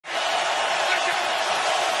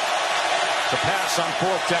The pass on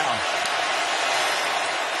 4th down.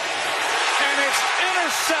 And it's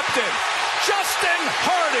intercepted. Justin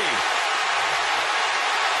Hardee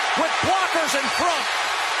with blockers in front.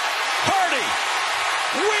 Hardee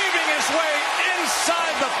weaving his way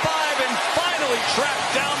inside the 5 and finally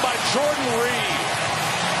tracked down by Jordan Reed.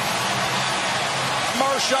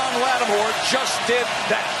 Marshawn Lattimore just did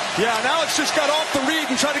that. Yeah, and Alex just got off the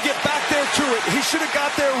read and tried to get back there to it. He should have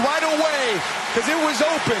got there right away because it was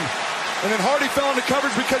open. And then Hardee fell into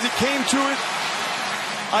coverage because he came to it.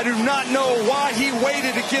 I do not know why he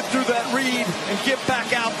waited to get through that read and get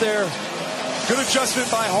back out there. Good adjustment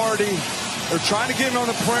by Hardee. They're trying to get him on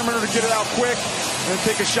the perimeter to get it out quick and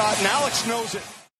take a shot, and Alex knows it.